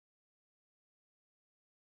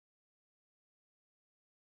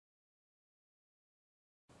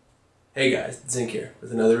Hey guys, Zinc here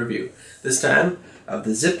with another review. This time of the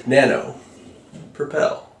Zipp Nano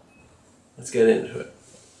Propel. Let's get into it.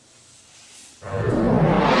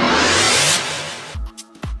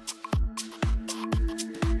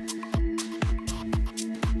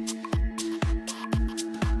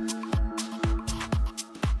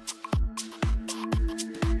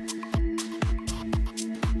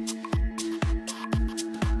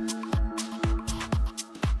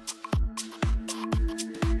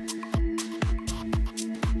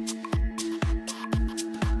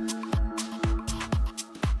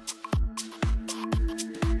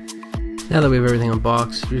 Now that we have everything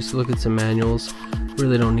unboxed, just look at some manuals.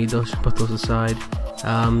 Really don't need those, put those aside.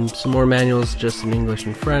 Some more manuals just in English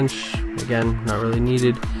and French. Again, not really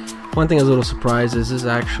needed. One thing I was a little surprised is this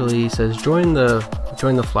actually says join the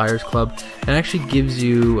Flyers Club, and actually gives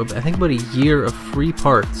you, I think, about a year of free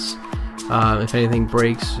parts. If anything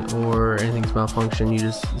breaks or anything's malfunctioned, you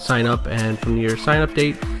just sign up, and from your sign up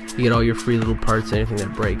date, you get all your free little parts, anything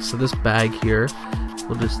that breaks. So this bag here,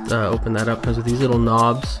 we'll just open that up. Comes with these little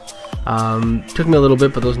knobs. Took me a little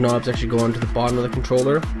bit, but those knobs actually go onto the bottom of the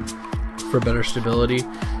controller for better stability.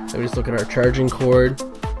 Let me just look at our charging cord.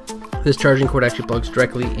 This charging cord actually plugs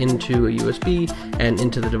directly into a USB and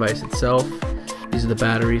into the device itself. These are the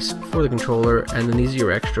batteries for the controller, and then these are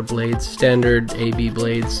your extra blades, standard AB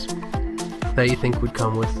blades that you think would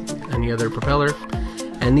come with any other propeller.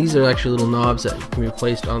 And these are actually little knobs that can be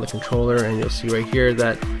placed on the controller, and you'll see right here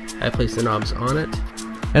that I placed the knobs on it.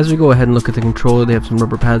 As we go ahead and look at the controller, they have some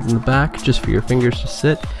rubber pads in the back just for your fingers to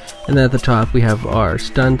sit. And then at the top we have our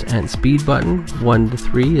stunt and speed button, 1 to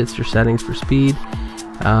 3, it's your settings for speed.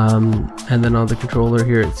 And then on the controller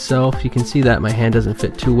here itself, you can see that my hand doesn't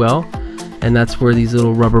fit too well. And that's where these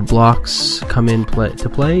little rubber blocks come in to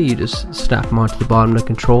play. You just snap them onto the bottom of the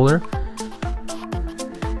controller.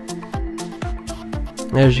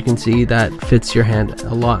 As you can see, that fits your hand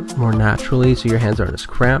a lot more naturally, so your hands aren't as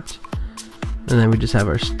cramped. And then we just have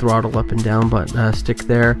our throttle up and down button stick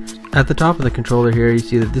there. At the top of the controller here, you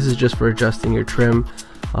see that this is just for adjusting your trim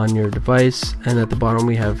on your device. And at the bottom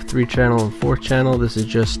we have 3-channel and 4-channel. This is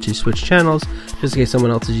just to switch channels, just in case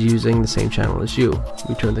someone else is using the same channel as you.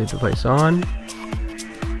 We turn the device on,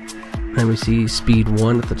 and we see speed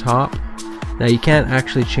 1 at the top. Now you can't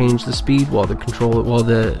actually change the speed while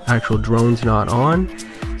the actual drone's not on,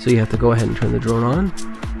 so you have to go ahead and turn the drone on.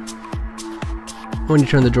 When you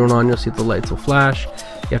turn the drone on, you'll see the lights will flash.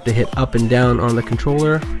 You have to hit up and down on the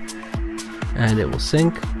controller and it will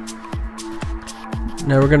sync.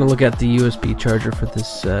 Now we're going to look at the USB charger for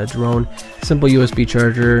this drone. Simple USB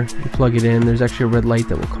charger, you plug it in, there's actually a red light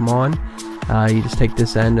that will come on. You just take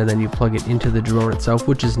this end and then you plug it into the drone itself,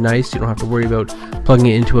 which is nice. You don't have to worry about plugging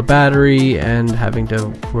it into a battery and having to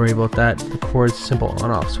worry about that. The cord's a simple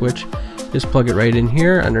on-off switch. Just plug it right in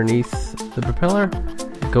here underneath the propeller.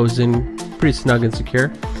 It goes in pretty snug and secure.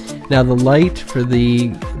 Now the light for the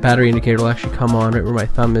battery indicator will actually come on right where my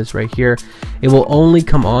thumb is right here. It will only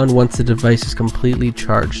come on once the device is completely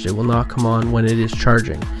charged. It will not come on when it is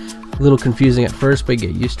charging. A little confusing at first, but you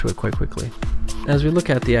get used to it quite quickly. As we look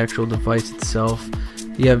at the actual device itself,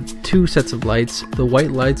 you have 2 sets of lights. The white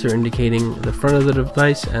lights are indicating the front of the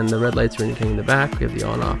device, and the red lights are indicating the back. We have the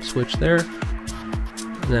on-off switch there.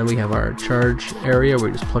 And then we have our charge area where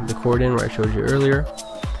you just plug the cord in, where I showed you earlier.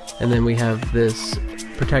 And then we have this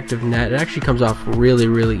protective net. It actually comes off really,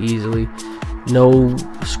 really easily. No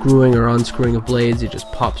screwing or unscrewing of blades, it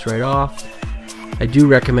just pops right off. I do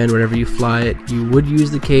recommend whenever you fly it, you would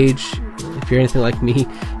use the cage. If you're anything like me,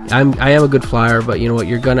 I am a good flyer, but you know what,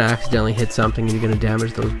 you're gonna accidentally hit something and you're gonna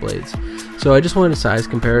damage those blades. So I just wanted a size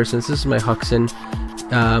comparison. This is my Hudson.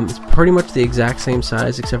 It's pretty much the exact same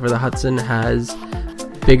size, except for the Hudson has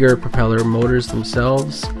bigger propeller motors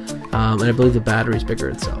themselves. And I believe the battery is bigger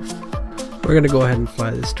itself. We're going to go ahead and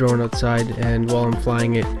fly this drone outside, and while I'm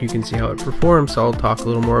flying it, you can see how it performs, so I'll talk a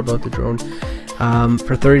little more about the drone.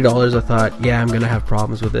 For $30, I thought, yeah, I'm going to have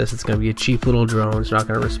problems with this. It's going to be a cheap little drone. It's not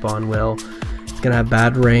going to respond well. It's going to have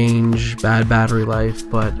bad range, bad battery life,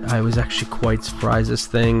 but I was actually quite surprised. This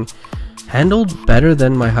thing handled better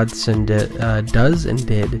than my Hudson does and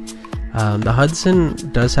did. The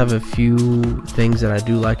Hudson does have a few things that I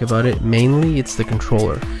do like about it. Mainly, it's the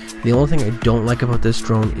controller. The only thing I don't like about this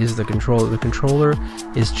drone is the controller. The controller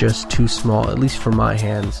is just too small, at least for my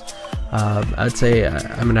hands. I'd say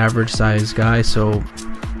I'm an average size guy, so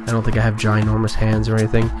I don't think I have ginormous hands or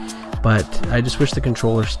anything. But I just wish the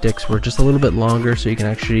controller sticks were just a little bit longer, so you can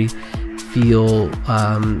actually feel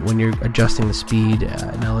when you're adjusting the speed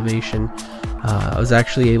and elevation. I was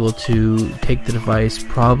actually able to take the device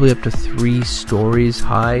probably up to 3 stories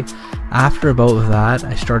high. After about that,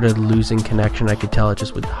 I started losing connection. I could tell it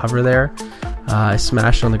just would hover there. I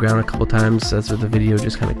smashed on the ground a couple times. That's where the video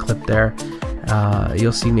just kind of clipped there.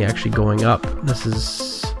 You'll see me actually going up. This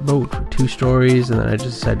is about 2 stories, and then I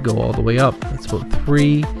just said go all the way up. That's about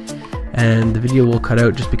 3, and the video will cut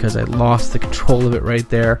out just because I lost the control of it right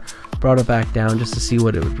there. Brought it back down just to see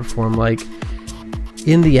what it would perform like.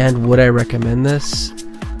 In the end, would I recommend this?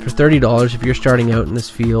 For $30, if you're starting out in this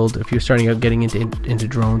field, if you're starting out getting into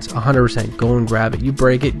drones, 100% go and grab it. You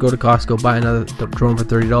break it, go to Costco, buy another drone for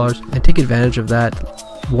 $30, and take advantage of that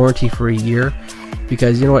warranty for a year,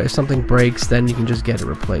 because you know what, if something breaks, then you can just get it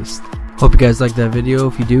replaced. Hope you guys liked that video.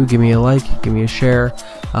 If you do, give me a like, give me a share.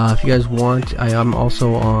 If you guys want, I am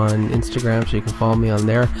also on Instagram, so you can follow me on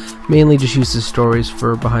there. Mainly just use the stories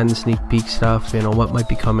for behind the sneak peek stuff, you know, what might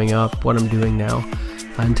be coming up, what I'm doing now.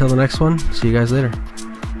 Until the next one, see you guys later.